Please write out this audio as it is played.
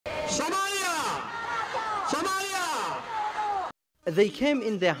They came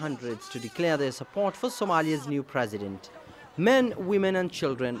in their hundreds to declare their support for Somalia's new president. Men, women and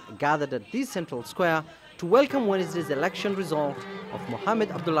children gathered at this central square to welcome Wednesday's election result of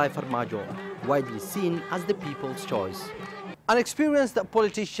Mohamed Abdullahi Farmajo, widely seen as the people's choice. An experienced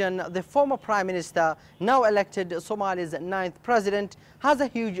politician, the former Prime Minister, now elected Somalia's 9th president, has a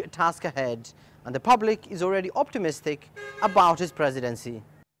huge task ahead, and the public is already optimistic about his presidency.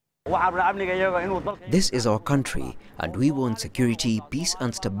 This is our country, and we want security, peace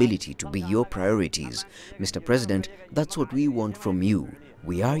and stability to be your priorities. Mr. President, that's what we want from you.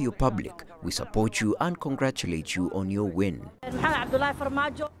 We are your public. We support you and congratulate you on your win.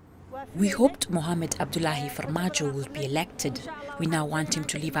 We hoped Mohamed Abdullahi Farmajo will be elected. We now want him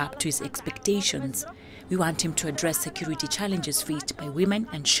to live up to his expectations. We want him to address security challenges faced by women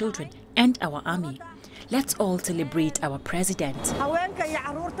and children and our army. Let's all celebrate our president.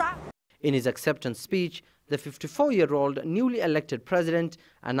 In his acceptance speech, the 54-year-old newly elected president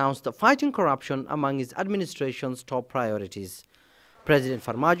announced fighting corruption among his administration's top priorities. President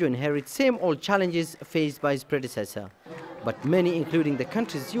Farmajo inherits same old challenges faced by his predecessor, but many, including the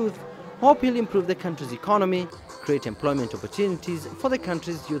country's youth, hope he'll improve the country's economy, create employment opportunities for the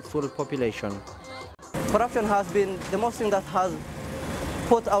country's youthful population. Corruption has been the most thing that has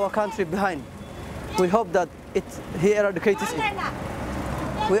put our country behind. We hope that he eradicates it.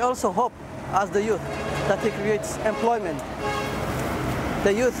 We also hope, as the youth, that he creates employment.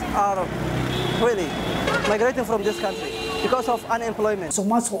 The youth are really migrating from this country because of unemployment.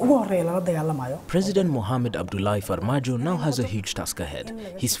 President Mohamed Abdullahi Farmajo now has a huge task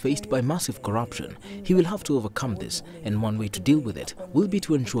ahead. He's faced by massive corruption. He will have to overcome this, and one way to deal with it will be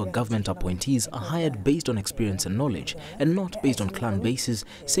to ensure government appointees are hired based on experience and knowledge, and not based on clan bases,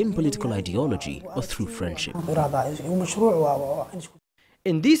 same political ideology, or through friendship.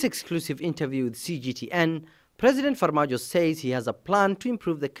 In this exclusive interview with CGTN, President Farmajo says he has a plan to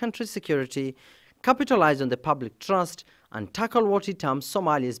improve the country's security, capitalize on the public trust, and tackle what he terms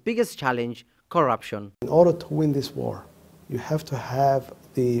Somalia's biggest challenge, corruption. In order to win this war, you have to have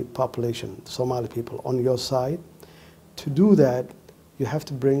the population, the Somali people, on your side. To do that, you have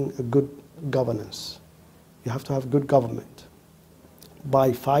to bring a good governance. You have to have good government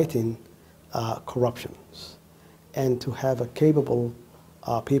by fighting corruptions and to have a capable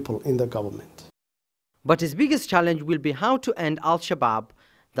people in the government. But his biggest challenge will be how to end al-Shabaab,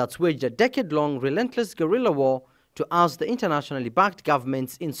 that's waged a decade-long relentless guerrilla war to oust the internationally backed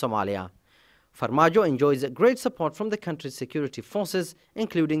governments in Somalia. Farmajo enjoys great support from the country's security forces,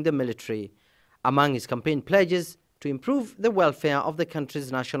 including the military. Among his campaign pledges, to improve the welfare of the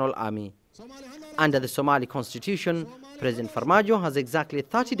country's national army. Under the Somali constitution, President Farmajo has exactly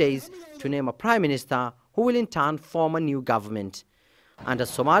 30 days to name a prime minister who will in turn form a new government. And as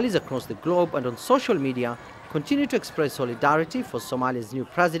Somalis across the globe and on social media continue to express solidarity for Somalia's new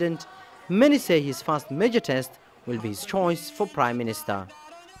president, many say his first major test will be his choice for Prime Minister.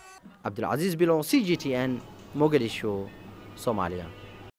 Abdulaziz, Billow, CGTN, Mogadishu, Somalia.